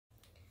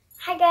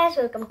Hi guys,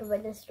 welcome to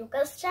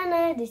Luca's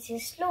channel. This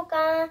is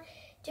Luca.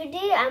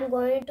 Today I'm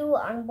going to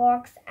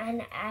unbox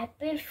an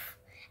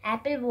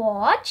Apple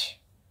Watch.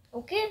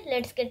 Okay,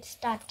 let's get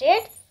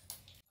started.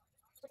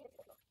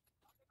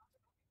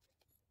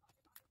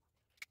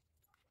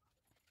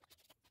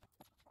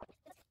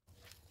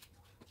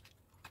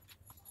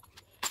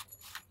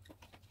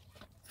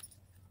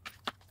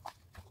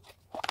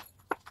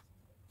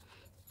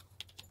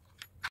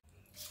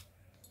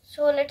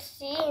 So let's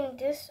see in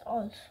this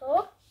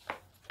also.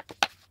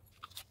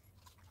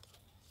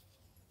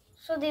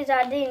 So these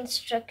are the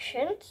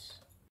instructions.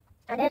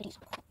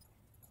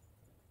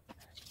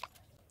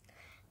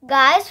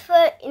 Guys,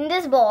 for in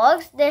this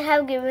box they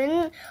have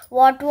given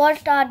what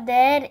are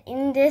there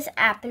in this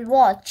Apple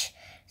Watch.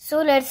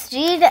 So let's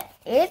read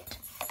it.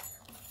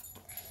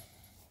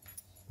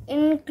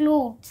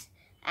 Includes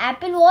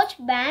Apple Watch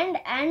band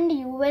and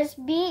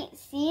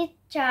USB-C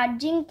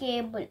charging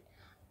cable,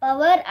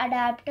 power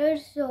adapter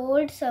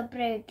sold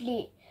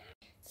separately.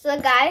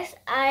 So guys,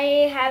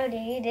 I have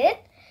read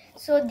it.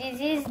 So this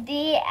is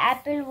the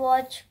Apple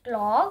Watch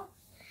clock,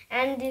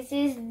 and this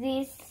is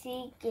the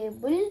C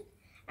cable,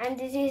 and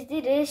this is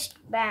the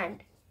wristband.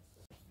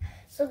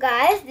 So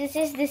guys, this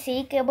is the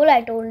C cable.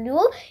 I told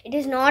you it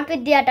is not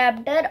with the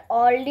adapter.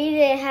 Already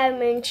they have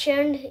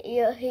mentioned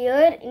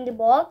here in the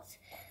box.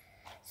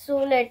 So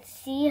let's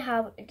see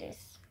how it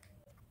is.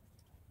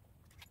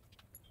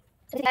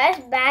 Guys,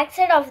 back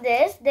side of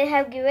this they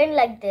have given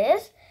like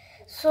this.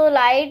 So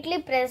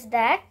lightly press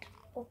that,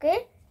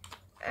 okay,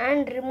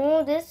 and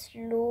remove this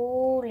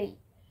slowly.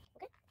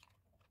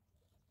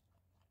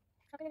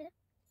 Okay.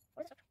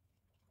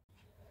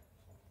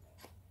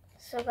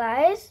 So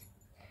guys,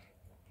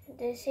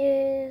 this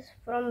is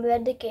from where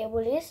the cable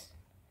is.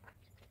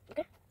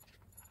 Okay,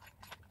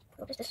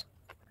 what is this?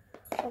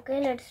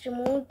 Okay, let's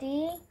remove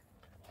the.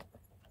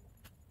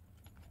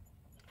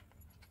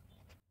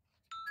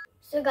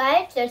 So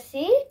guys, let's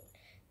see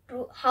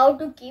how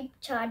to keep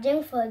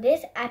charging for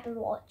this Apple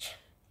Watch.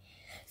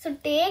 So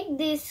take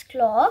this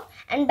clock,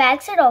 and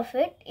backside of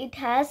it, it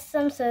has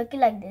some circle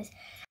like this.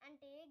 And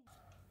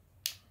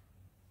take,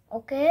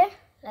 okay,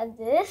 like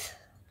this.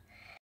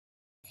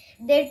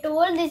 They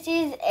told this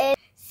is a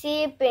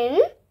C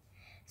pin,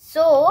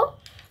 so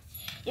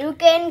you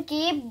can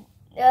keep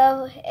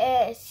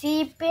a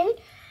C pin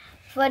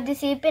for the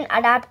C pin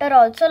adapter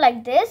also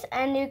like this,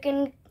 and you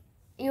can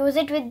use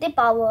it with the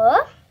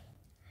power.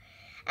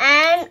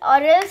 And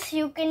or else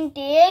you can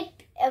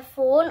take a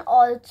phone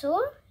also.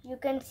 You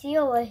can see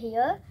over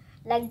here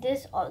like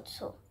this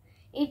also.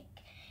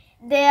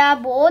 There are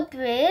both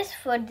ways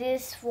for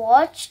this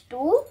watch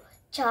to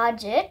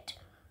charge it.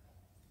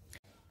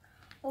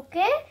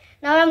 Okay,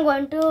 now I'm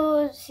going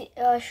to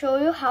show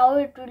you how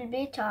it will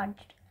be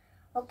charged.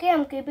 Okay,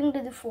 I'm keeping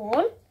to the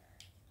phone.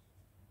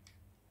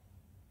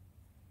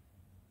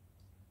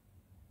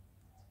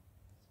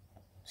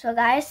 So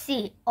guys,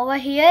 see over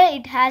here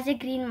it has a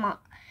green mark,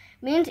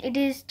 means it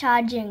is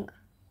charging.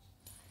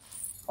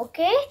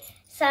 Okay,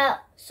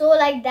 so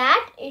like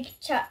that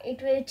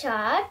it will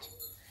charge.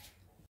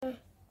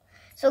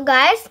 So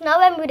guys, now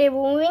I'm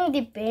removing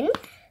the pin.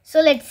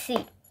 So let's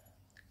see.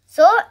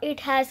 So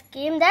it has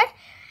came that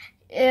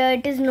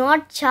it is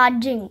not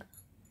charging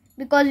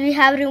because we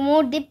have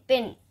removed the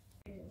pin.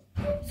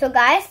 So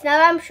guys,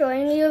 now I'm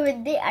showing you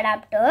with the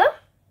adapter.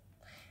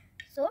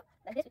 So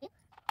like this.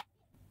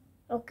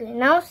 Okay,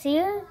 now see,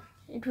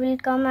 it will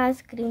come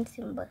as green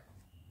symbol.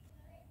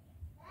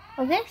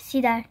 Okay,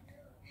 see that,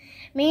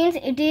 means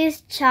it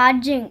is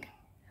charging.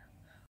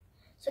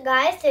 So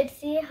guys, let's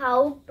see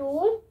how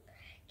to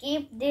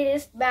keep the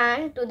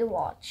wristband to the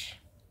watch.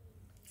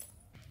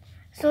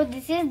 So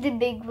this is the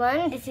big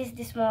one, this is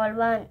the small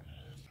one.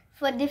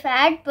 For the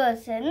fat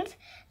persons,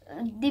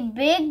 the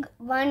big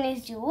one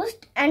is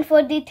used, and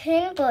for the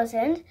thin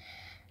persons,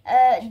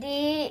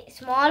 the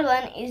small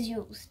one is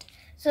used.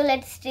 So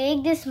let's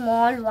take the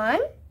small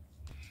one,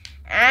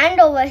 and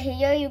over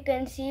here you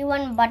can see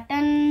one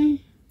button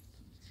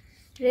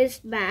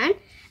wristband,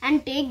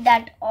 and take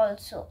that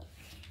also.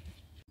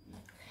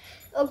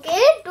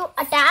 Okay, to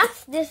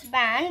attach this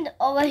band,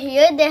 over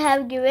here they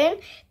have given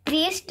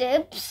 3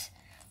 steps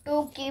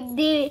to keep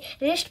the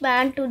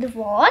wristband to the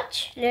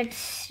watch.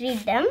 Let's read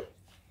them.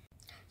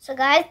 So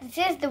guys, this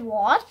is the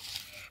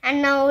watch,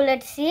 and now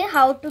let's see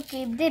how to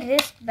keep the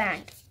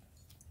wristband.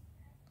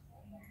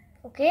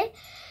 Okay,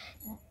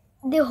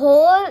 the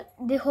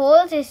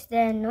holes is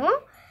there, no?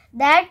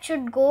 That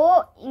should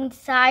go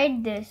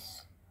inside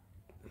this.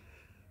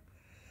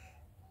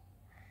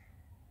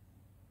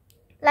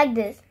 Like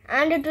this,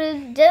 and it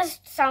will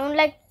just sound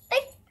like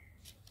tick,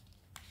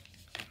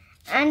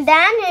 and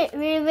then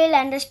we will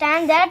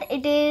understand that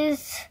it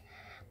is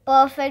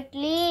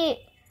perfectly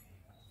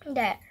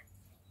there.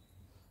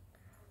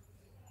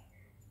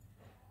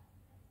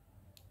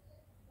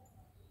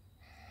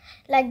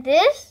 Like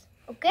this,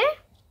 okay?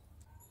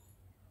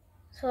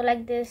 So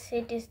like this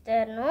it is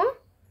there, no?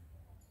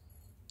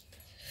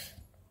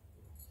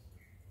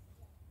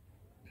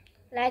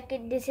 Like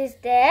it, this is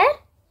there.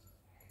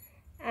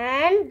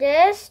 And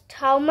just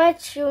how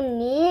much you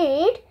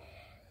need,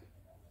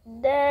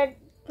 that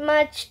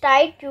much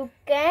tight, you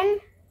can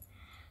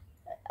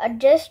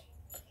adjust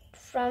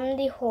from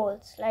the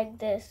holes like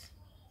this.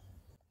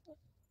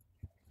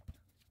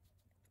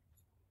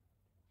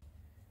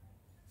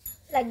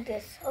 Like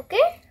this,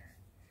 okay?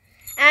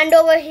 And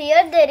over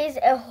here there is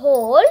a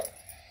hole,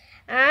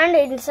 and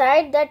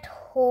inside that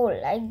hole,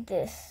 like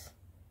this,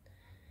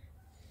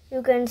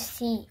 you can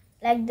see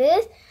like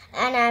this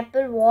an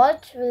Apple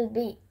Watch will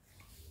be.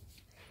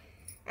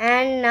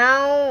 And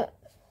now,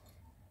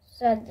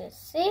 so this,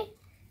 see,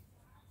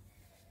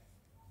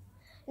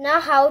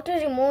 now how to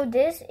remove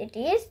this? It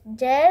is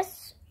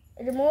just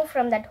remove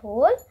from that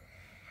hole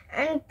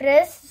and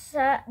press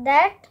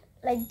that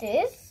like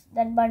this,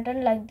 that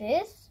button like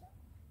this,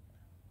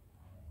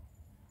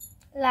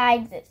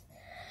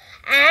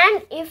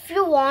 and if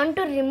you want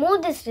to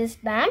remove this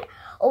wristband,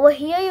 over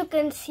here you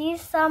can see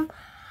some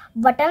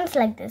buttons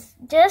like this.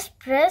 Just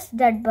press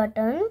that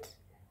buttons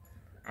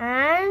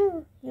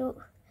and you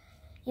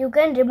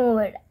can remove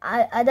it.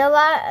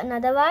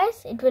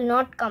 Otherwise it will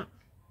not come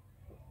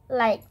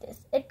like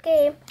this. It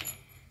came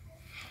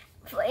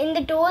in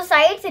the two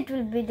sides, it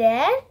will be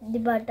there, the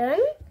button.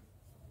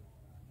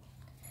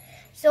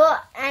 So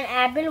an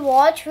Apple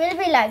Watch will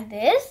be like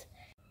this.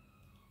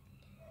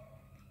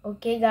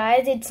 Okay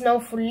guys, it's now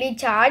fully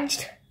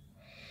charged.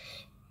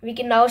 We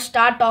can now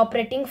start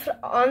operating.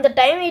 On the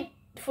time it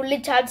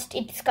fully charged,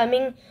 it's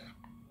coming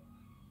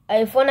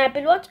iPhone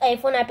Apple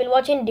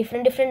Watch in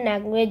different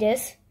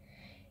languages.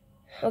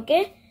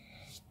 Okay,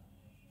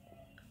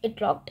 it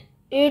locked.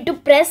 You need to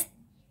press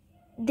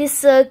this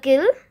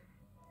circle,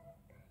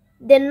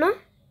 then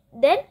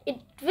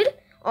it will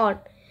on.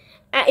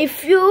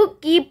 If you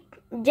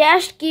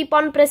just keep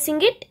on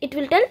pressing it, it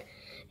will tell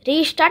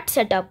restart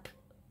setup.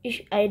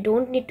 I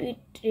don't need to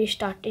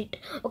restart it.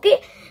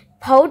 Okay,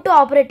 how to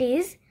operate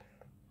is,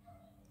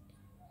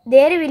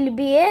 there will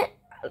be a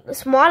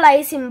small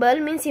eye symbol,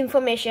 means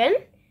information,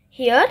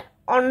 here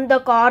on the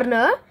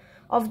corner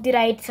of the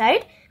right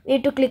side. We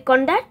need to click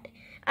on that,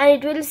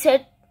 and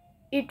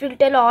it will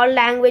tell all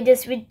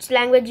languages, which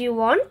language you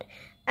want.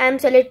 I am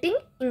selecting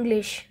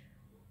English.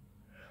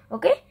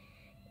 Okay,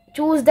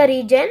 choose the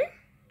region.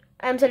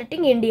 I am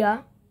selecting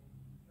India.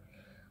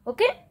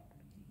 Okay,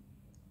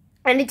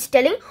 and it's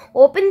telling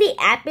open the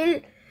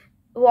Apple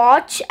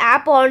Watch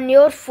app on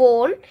your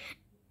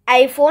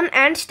iPhone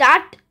and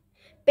start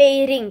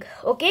pairing.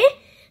 Okay,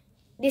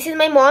 this is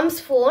my mom's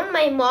phone.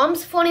 My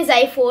mom's phone is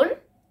iPhone.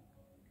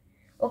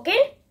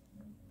 Okay,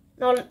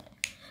 now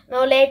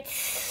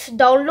let's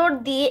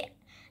download the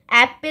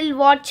Apple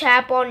Watch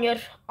app on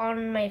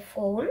my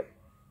phone,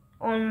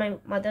 on my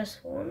mother's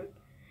phone.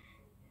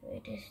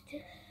 Wait, is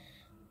this?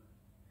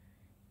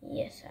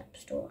 Yes, App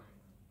Store.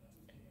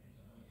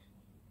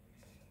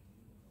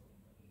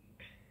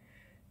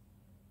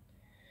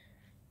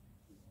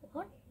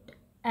 What?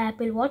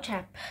 Apple Watch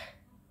app.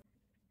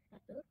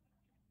 Apple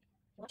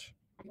Watch.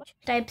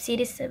 Type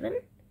Series 7.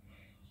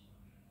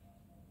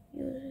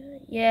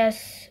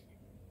 Yes.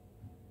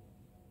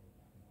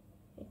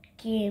 It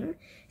came.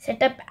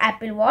 Set up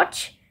Apple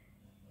Watch.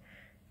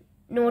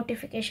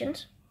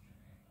 Notifications.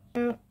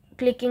 I'm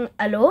clicking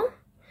allow.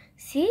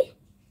 See?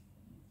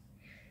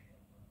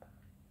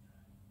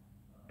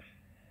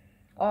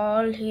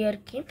 All here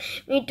came.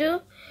 We need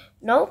to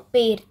now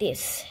pair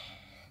this.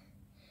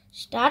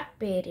 Start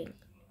pairing.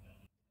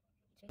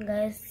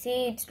 Guys,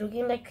 see, it's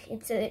looking like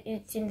it's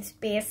in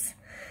space.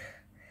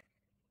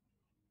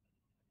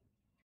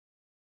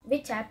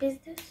 Which app is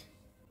this?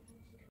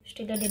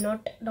 Still I did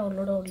not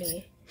download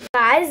only.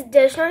 Guys,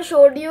 just now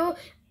showed you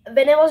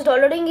when I was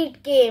downloading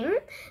it came.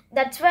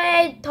 That's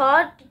why I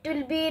thought it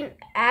will be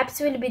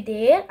apps will be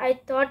there. I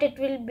thought it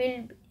will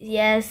be,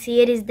 yes,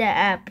 here is the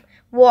app.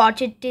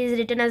 Watch, it is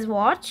written as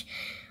watch.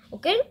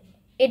 Okay,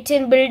 it's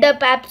in build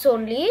up apps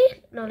only.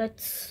 Now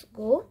let's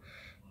go.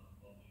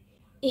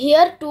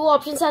 Here two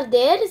options are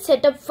there: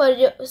 setup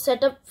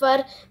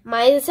for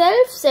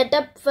myself,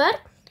 setup for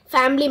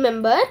family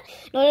member.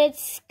 Now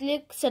let's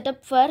click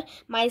setup for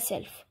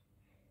myself.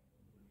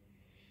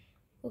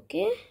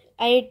 Okay,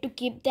 I need to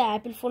keep the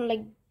Apple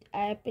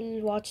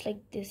Watch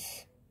like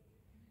this.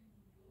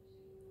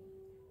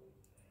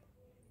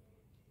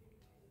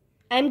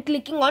 I'm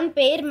clicking on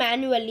pair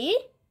manually.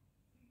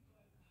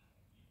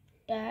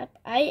 Tap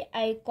eye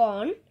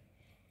icon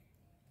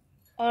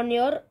on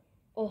your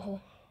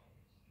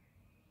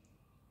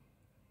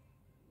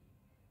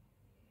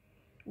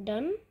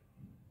done.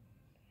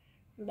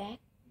 Back.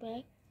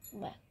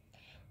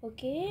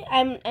 Okay,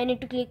 I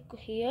need to click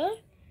here,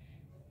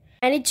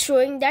 and it's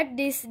showing that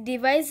this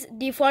device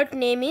default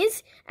name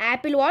is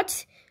Apple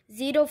Watch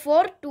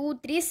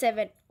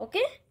 04237.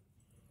 Okay,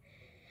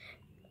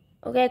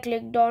 I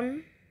clicked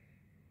on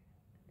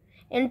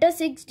enter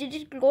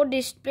 6-digit code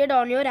displayed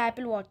on your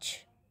Apple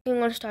Watch.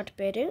 Clicking on start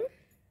pairing.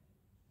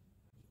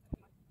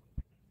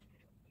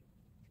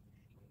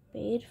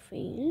 Pair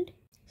failed.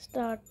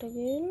 Start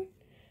again.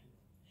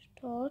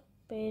 Start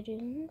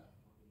pairing.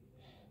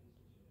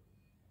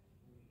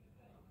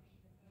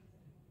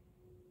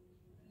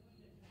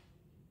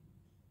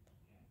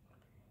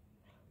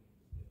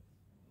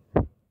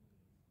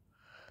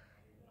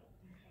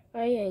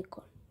 eye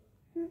icon.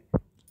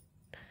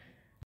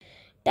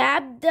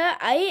 Tap the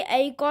eye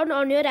icon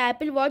on your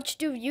Apple Watch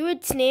to view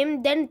its name.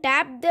 Then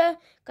tap the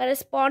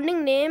corresponding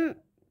name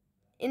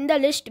in the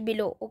list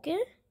below. Okay,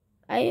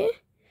 eye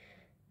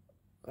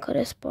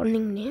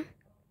corresponding name.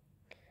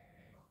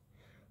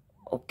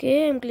 Okay,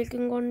 I'm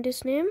clicking on this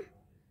name.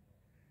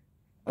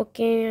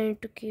 Okay, I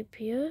need to keep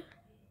here.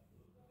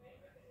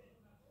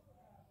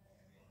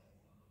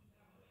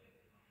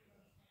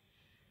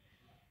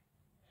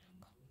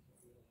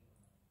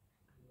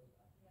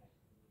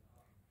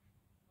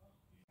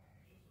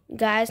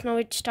 Guys, now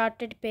it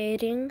started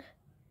pairing.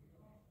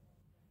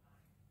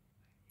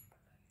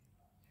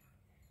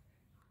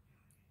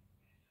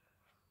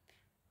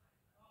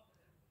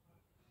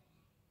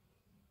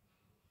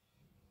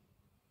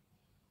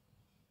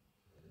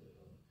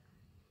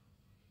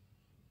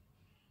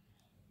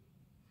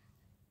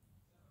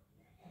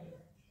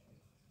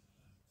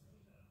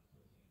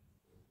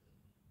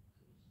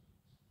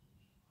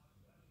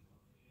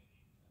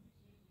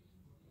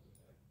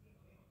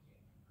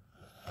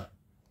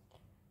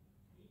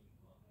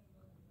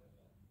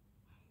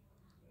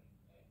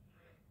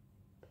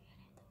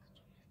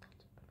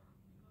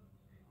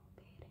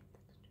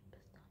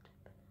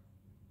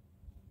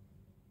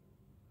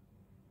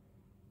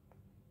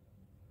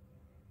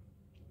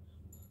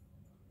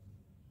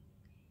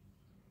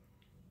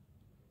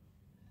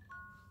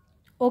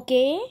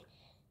 Okay,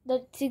 the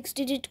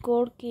 6-digit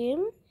code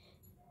came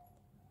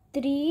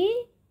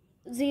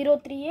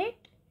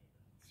 3038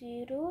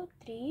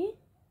 038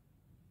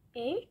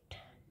 018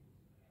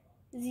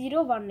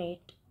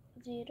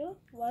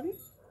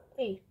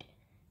 018.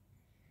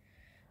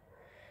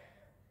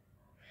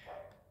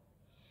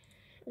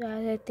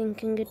 Guys, I'm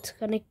thinking it's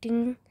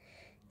connecting.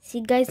 See,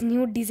 guys,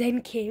 new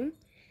design came.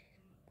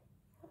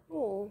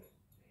 Oh,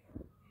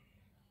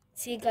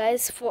 see,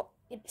 guys,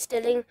 it's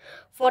telling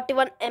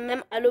 41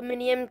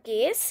 aluminum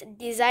case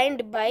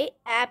designed by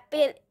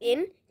Apple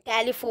in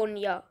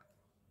California.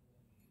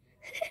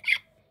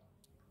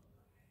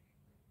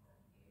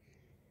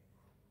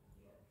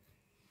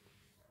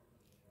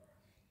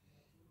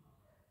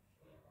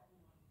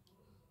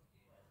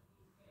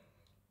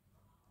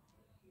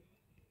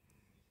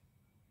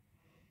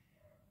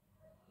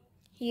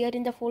 Here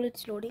in the folder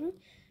it's loading.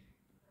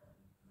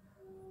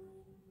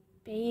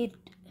 Paid.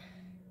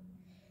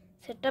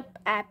 Set up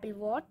Apple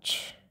Watch.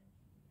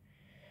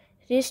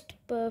 Wrist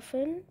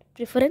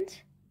preference.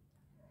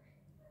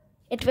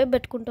 ఎటువైపు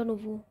పెట్టుకుంటావు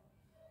నువ్వు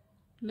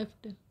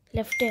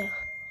left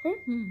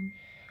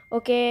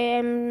okay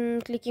I'm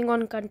clicking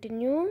on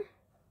continue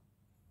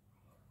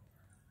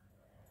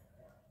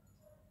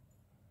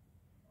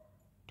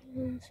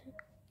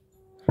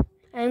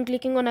I'm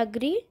clicking on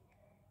agree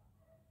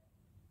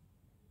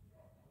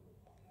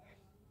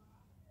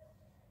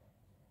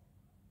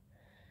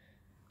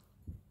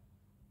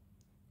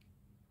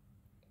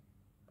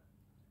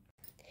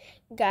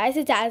guys,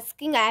 it's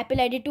asking Apple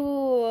ID to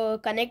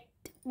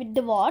connect with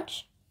the watch.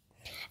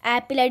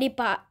 Apple ID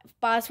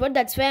password,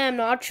 that's why I'm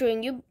not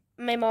showing you.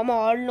 My mom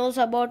all knows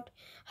about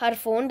her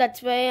phone,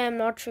 that's why I'm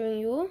not showing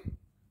you.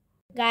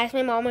 Guys,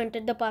 my mom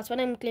entered the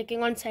password. I'm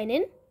clicking on sign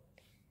in.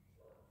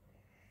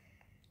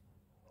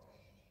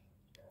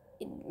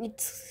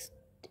 It's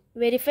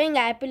verifying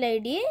Apple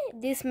ID.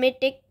 This may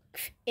take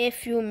a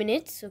few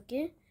minutes.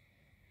 Okay,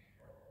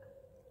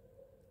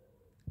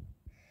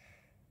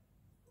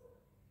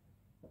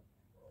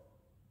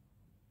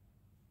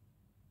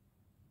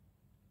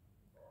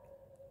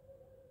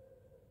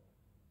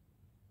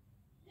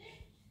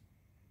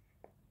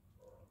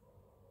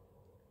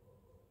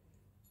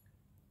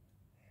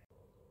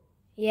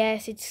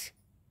 yes, it's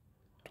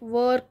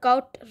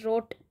workout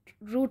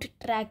route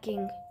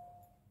tracking.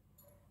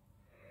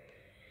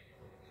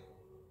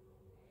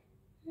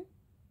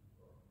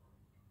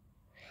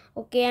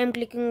 Okay, I'm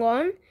clicking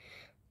on.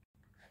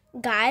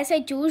 Guys,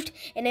 I choose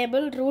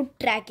enable route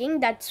tracking.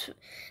 That's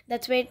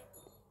why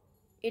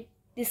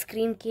this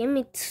screen came.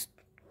 It's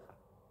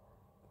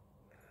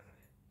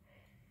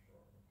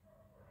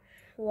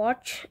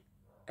watch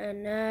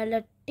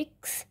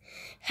analytics,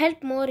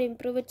 help more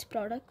improve its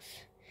products.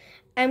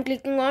 I'm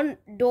clicking on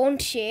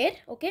don't share.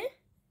 Okay,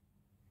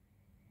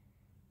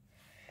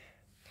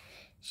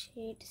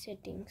 shade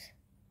settings.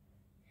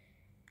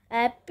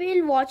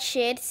 Apple Watch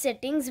shares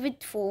settings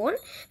with phone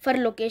for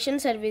location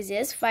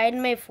services,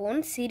 find my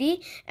phone,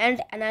 Siri,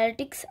 and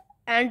analytics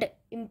and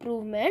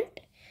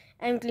improvement.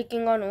 I'm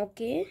clicking on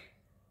OK.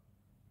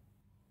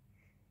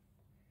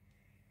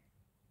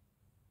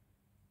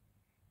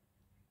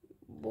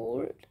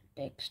 Bold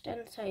text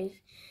and size.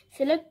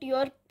 Select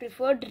your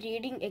preferred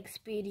reading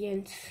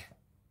experience.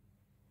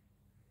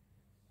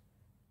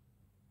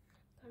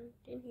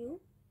 Continue.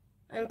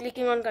 I'm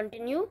clicking on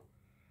continue.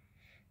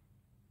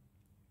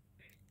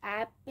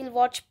 Apple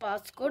Watch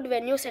passcode.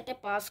 When you set a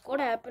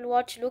passcode, Apple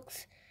Watch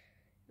looks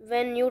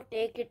when you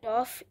take it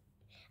off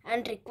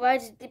and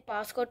requires the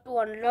passcode to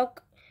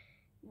unlock.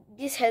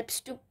 This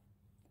helps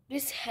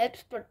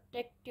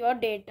protect your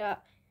data.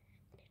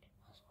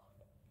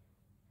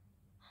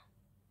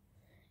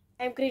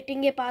 I'm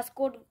creating a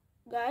passcode,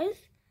 guys.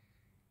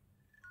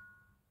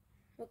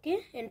 Okay,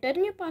 enter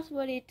your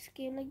password. It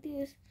came like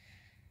this.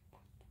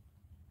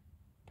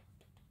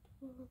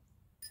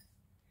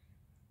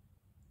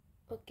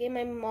 Okay,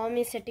 my mom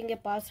is setting a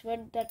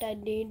password that I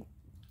need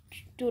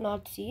to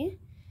not see.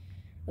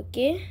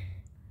 Okay,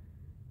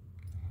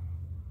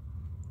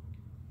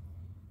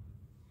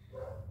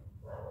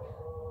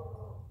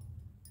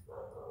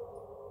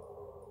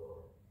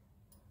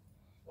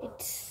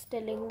 it's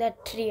telling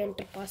that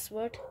re-enter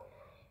password.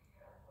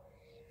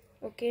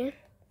 Okay,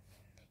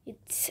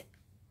 it's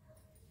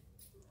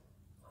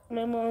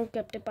my mom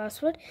kept a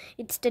password.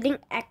 It's telling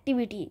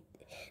activity.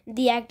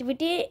 The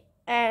activity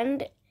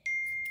and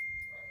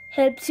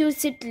helps you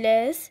sit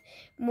less,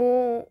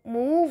 move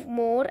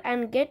more,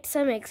 and get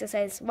some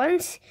exercise.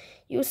 Once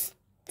you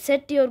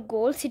set your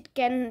goals, it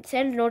can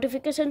send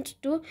notifications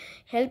to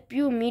help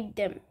you meet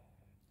them.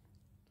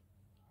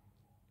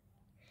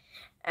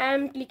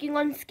 I'm clicking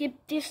on skip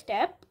this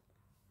step.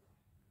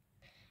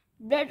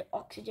 Blood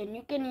oxygen.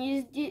 You can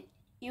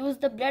use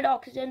the blood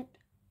oxygen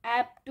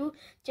app to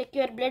check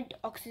your blood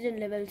oxygen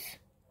levels.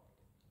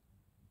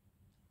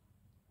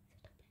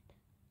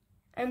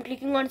 I'm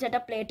clicking on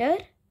setup later.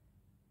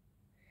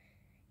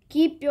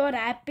 Keep your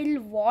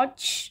Apple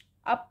Watch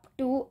up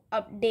to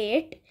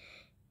update.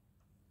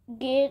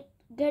 Get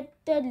the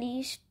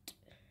list.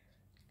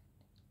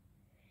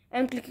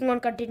 I'm clicking on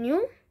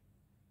continue.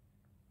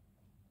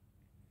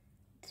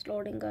 It's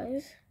loading,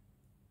 guys.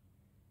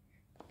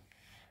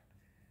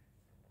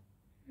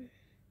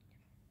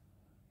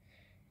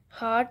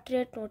 Heart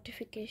rate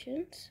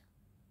notifications.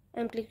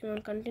 I'm clicking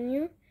on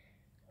continue.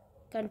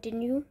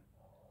 Continue.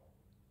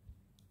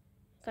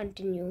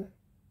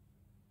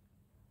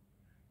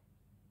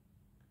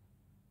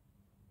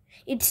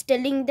 It's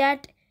telling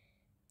that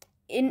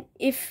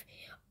if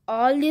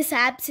all these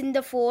apps in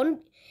the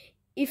phone,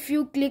 if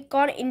you click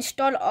on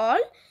install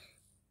all,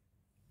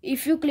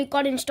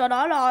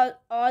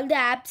 all the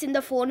apps in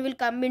the phone will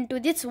come into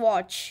this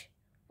watch.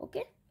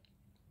 Okay,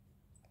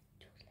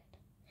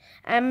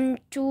 I'm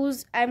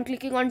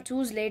clicking on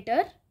choose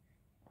later.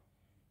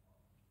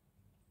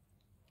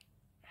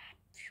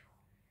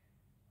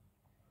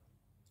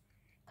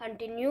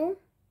 Continue.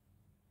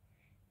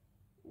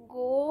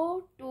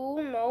 Go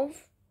to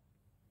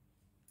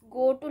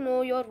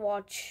know your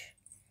watch.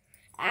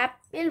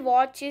 Apple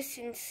Watch is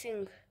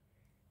syncing.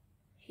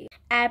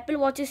 Apple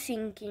Watch is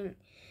syncing.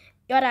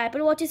 Your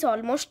Apple Watch is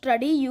almost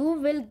ready. You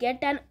will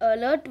get an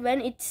alert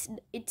when it's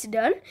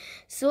done,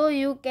 so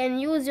you can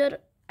use your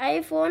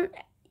iPhone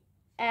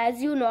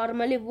as you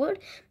normally would.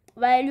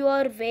 While you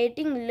are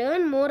waiting,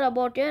 learn more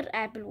about your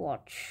Apple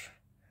Watch.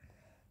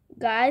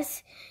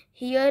 Guys,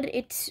 here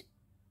it's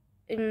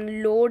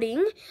in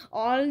loading.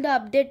 All the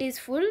update is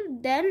full,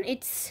 then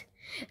it's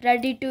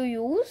ready to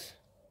use.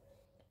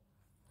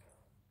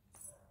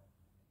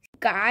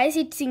 Guys,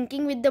 it's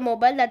syncing with the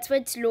mobile, that's why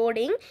it's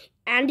loading.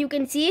 And you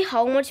can see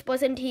how much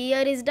percent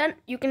here is done.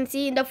 You can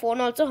see in the phone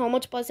also how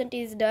much percent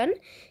is done.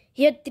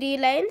 Here 3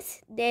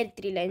 lines, there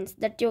 3 lines.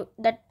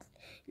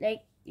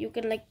 You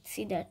can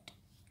see that.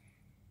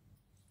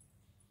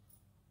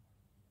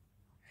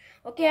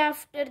 Okay,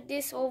 after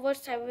this over,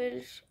 I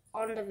will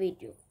on the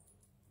video.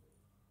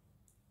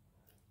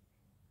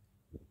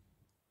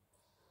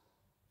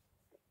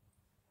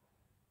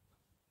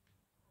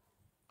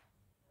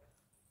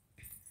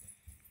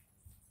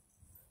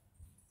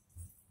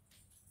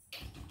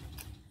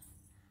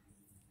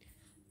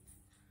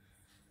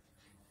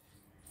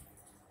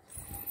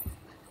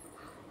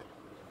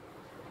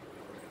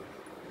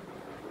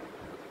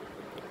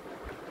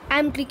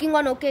 I'm clicking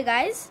on OK,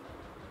 guys.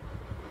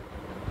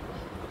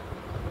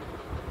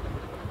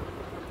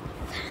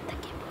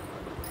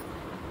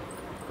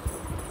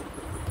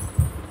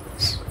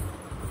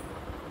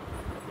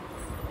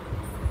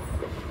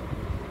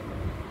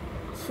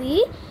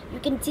 See, you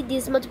can see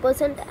this much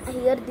percent,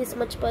 here this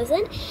much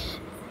percent,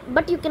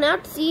 but you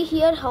cannot see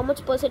here how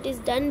much percent is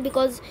done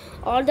because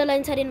all the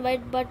lines are in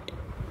white, but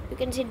you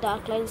can see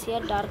dark lines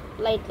here, dark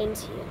light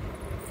lines here.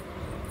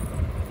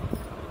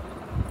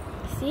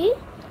 See,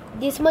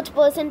 this much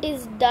percent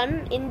is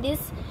done in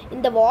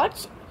the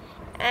watch,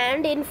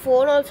 and in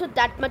phone also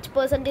that much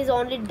percent is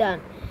only done.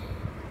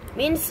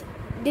 Means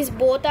these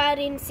both are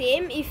in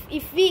same.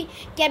 If we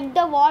kept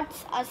the watch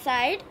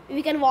aside,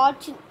 we can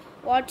watch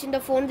in the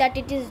phone that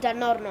it is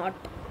done or not.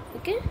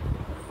 Okay,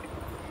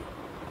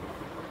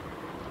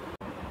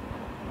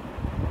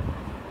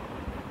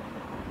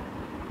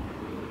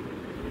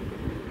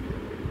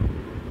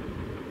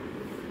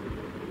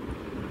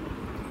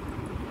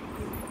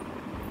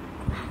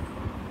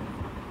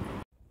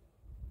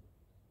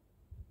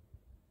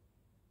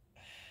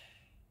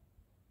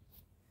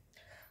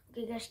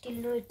 guys, still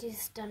no, it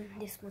is done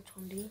this much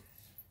only.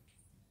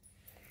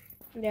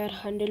 There are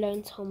 100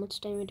 lines. How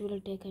much time it will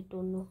take, I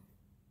don't know.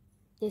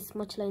 This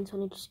much lines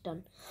on it's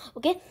done.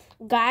 Okay,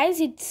 guys,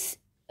 it's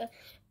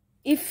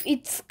if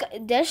it's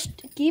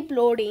just keep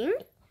loading,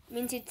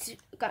 means it's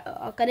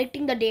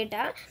connecting the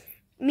data.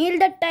 While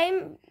that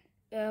time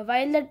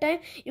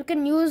you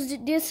can use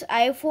this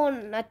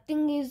iPhone.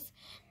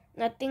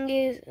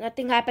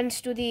 Nothing happens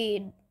to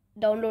the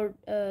download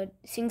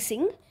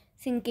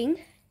syncing.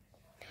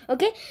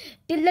 Okay,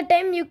 till the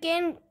time you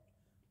can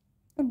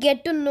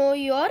get to know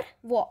your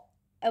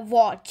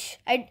watch.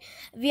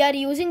 We are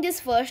using this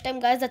first time,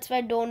 guys, that's why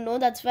I don't know,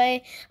 that's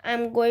why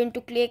I'm going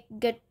to click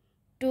get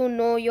to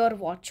know your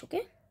watch.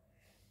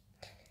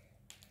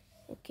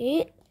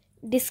 Okay,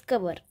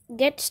 discover,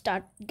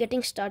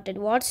 getting started,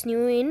 what's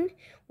new in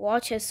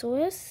watch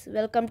SOS.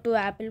 Welcome to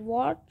Apple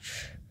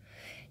Watch.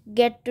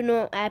 Get to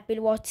know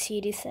Apple Watch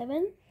Series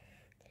 7,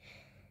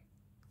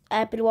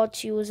 Apple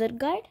Watch user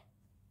guide.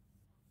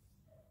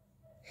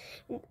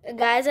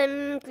 Guys,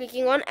 I'm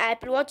clicking on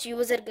Apple Watch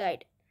user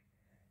guide.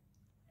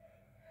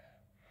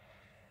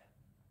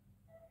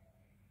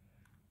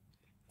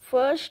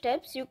 First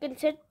steps, you can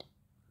set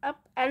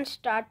up and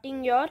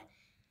starting your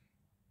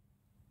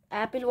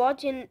Apple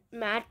Watch in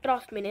matter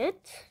of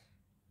minutes.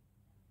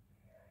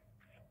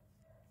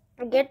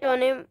 Get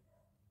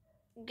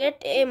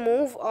a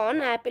move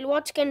on. Apple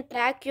Watch can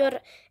track your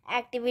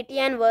activity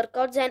and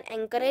workouts and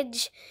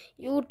encourage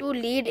you to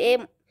lead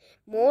a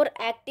more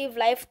active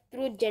life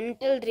through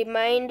gentle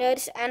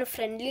reminders and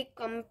friendly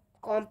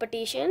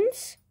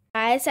competitions.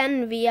 Guys,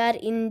 and we are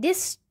in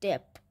this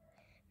step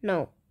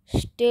now.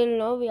 Still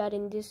now we are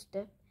in this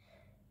step.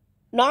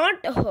 Not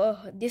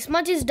this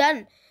much is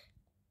done.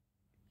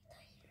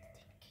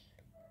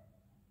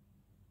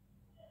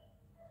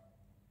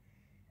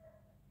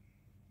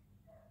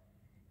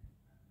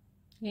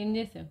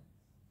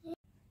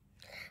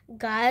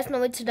 Guys,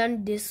 now it's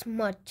done this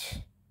much.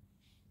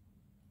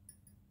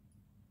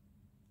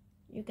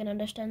 You can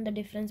understand the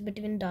difference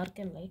between dark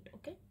and light.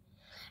 Okay,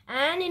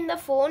 and in the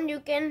phone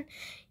you can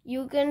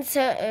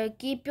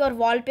keep your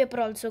wallpaper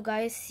also,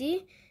 guys.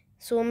 See,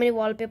 so many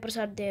wallpapers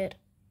are there.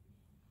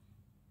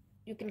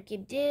 You can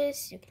keep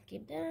this, you can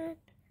keep that.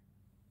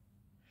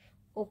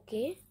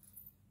 Okay,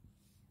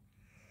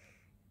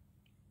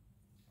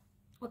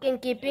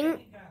 and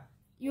keeping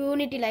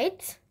unity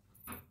lights.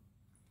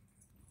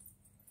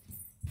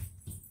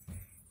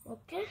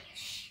 Okay,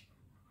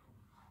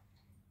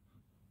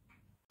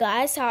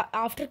 guys,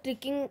 after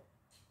clicking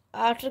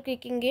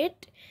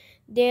it,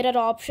 there are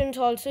options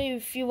also.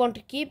 If you want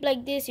to keep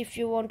like this, if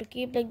you want to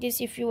keep like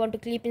this, if you want to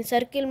keep in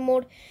circle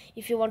mode,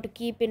 if you want to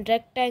keep in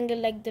rectangle,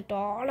 like that,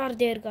 all are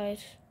there,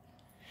 guys.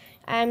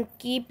 I'm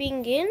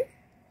keeping in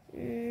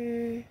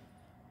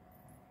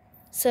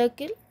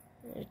circle.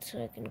 It's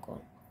circle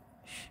gone.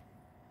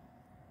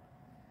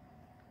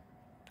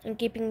 I'm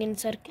keeping in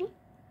circle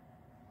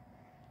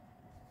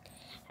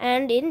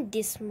and in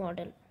this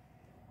model.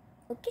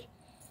 Okay,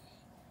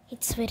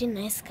 it's very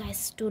nice,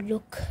 guys, to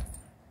look.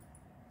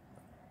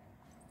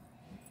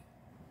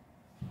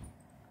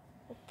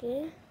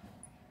 Okay,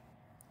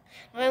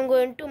 now I'm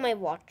going to my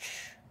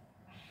watch.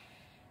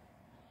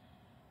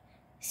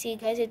 See,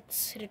 guys,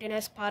 it's written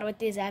as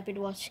Parvati's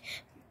Apple Watch.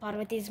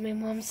 Parvati is my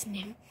mom's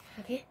name.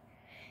 Okay,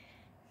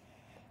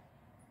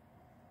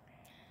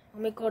 oh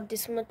my god,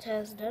 this much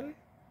has done.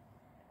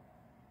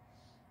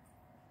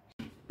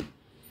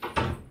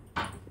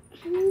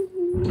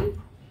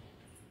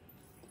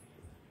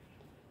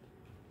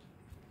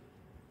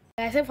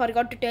 Guys, I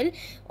forgot to tell,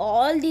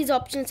 all these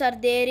options are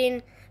there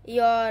in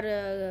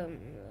your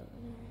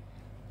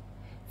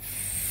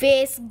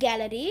face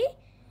gallery.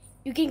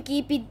 You can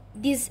keep it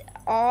this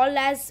all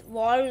as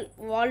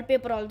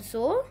wallpaper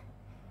also.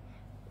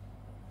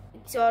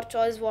 It's your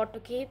choice what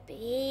to keep.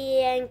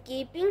 Hey, I'm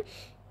keeping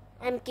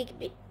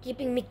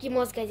Mickey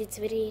Mouse, guys. It's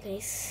very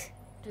nice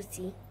to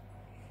see.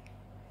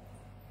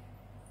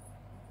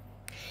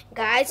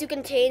 Guys, you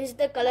can change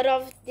the color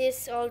of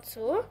this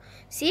also.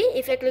 See,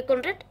 if I click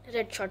on red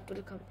shot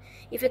will come.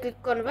 If I click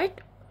on white,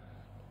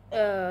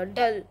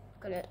 dull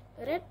color.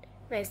 Red,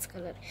 nice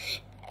color.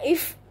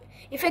 If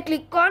I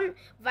click on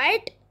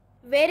white,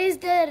 where is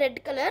the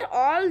red color?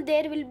 All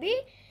there will be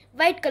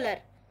white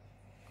color.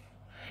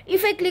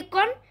 If I click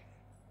on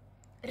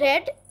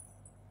red,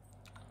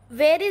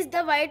 where is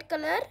the white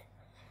color?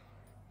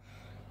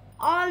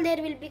 All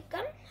there will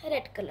become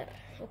red color.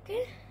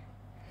 Okay,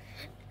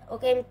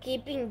 I'm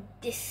keeping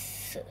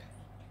this.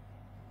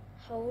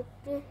 How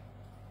to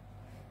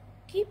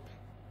keep?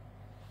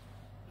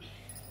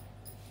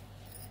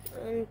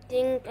 I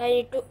think I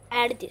need to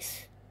add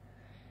this.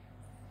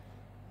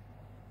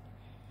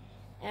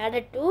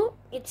 Added to,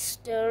 it's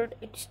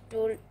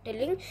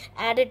telling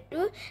added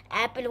to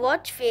Apple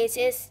Watch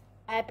faces.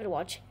 Apple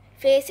Watch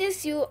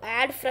faces you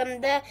add from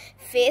the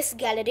face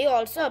gallery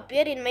also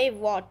appear in my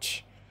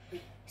watch,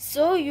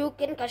 so you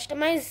can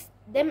customize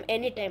them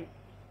anytime.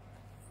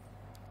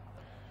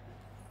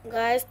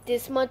 Guys,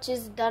 this much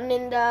is done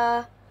in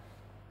the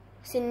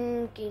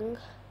syncing.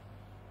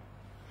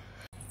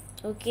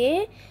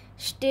 Okay,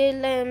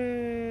 still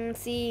I'm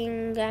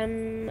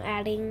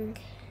adding.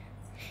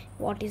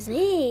 What is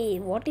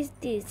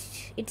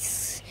this?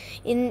 This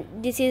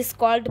is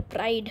called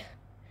Pride.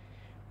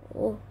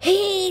 Oh,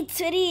 hey, it's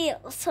very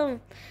awesome.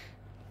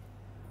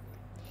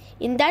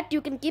 In that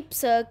you can keep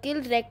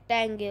circle,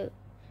 rectangle.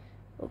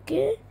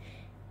 Okay,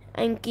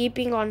 I'm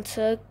keeping on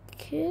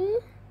circle.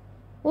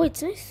 Oh,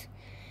 it's nice.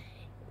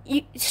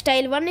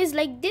 style 1 is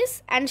like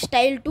this and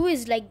style 2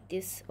 is like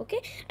this.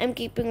 Okay, I'm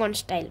keeping on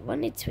style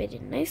 1. It's very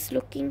nice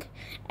looking,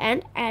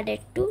 and add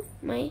it to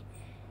my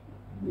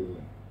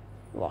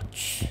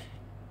watch.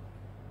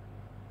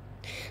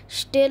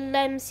 Still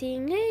I'm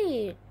seeing,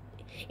 hey,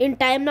 in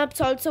time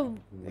lapse also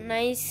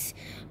nice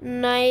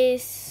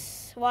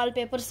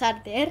wallpapers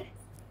are there.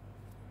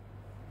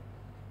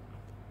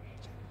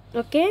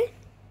 Okay,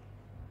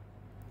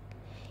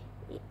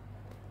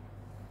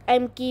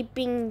 I'm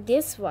keeping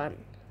this one.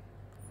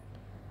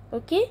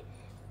 Okay,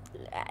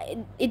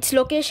 its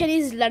location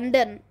is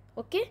London.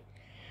 Okay,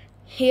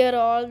 here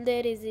all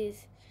there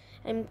is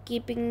I'm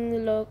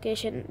keeping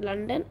location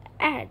London.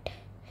 Add.